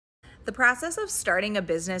The process of starting a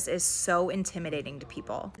business is so intimidating to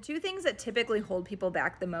people. The two things that typically hold people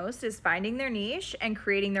back the most is finding their niche and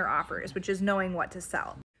creating their offers, which is knowing what to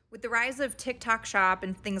sell. With the rise of TikTok Shop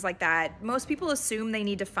and things like that, most people assume they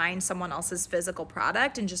need to find someone else's physical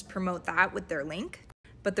product and just promote that with their link.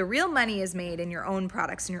 But the real money is made in your own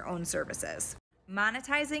products and your own services.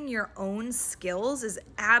 Monetizing your own skills is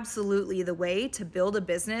absolutely the way to build a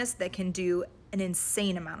business that can do an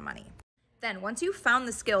insane amount of money. Then, once you've found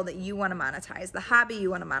the skill that you want to monetize, the hobby you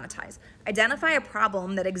want to monetize, identify a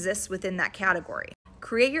problem that exists within that category.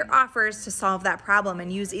 Create your offers to solve that problem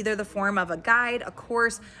and use either the form of a guide, a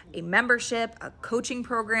course, a membership, a coaching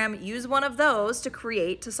program. Use one of those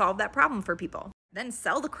to solve that problem for people. Then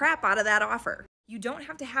sell the crap out of that offer. You don't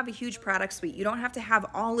have to have a huge product suite. You don't have to have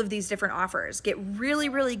all of these different offers. Get really,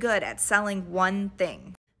 really good at selling one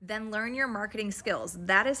thing. Then learn your marketing skills.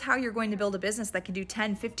 That is how you're going to build a business that can do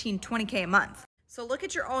 10, 15, 20K a month. So look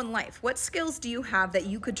at your own life. What skills do you have that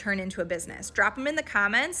you could turn into a business? Drop them in the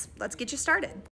comments. Let's get you started.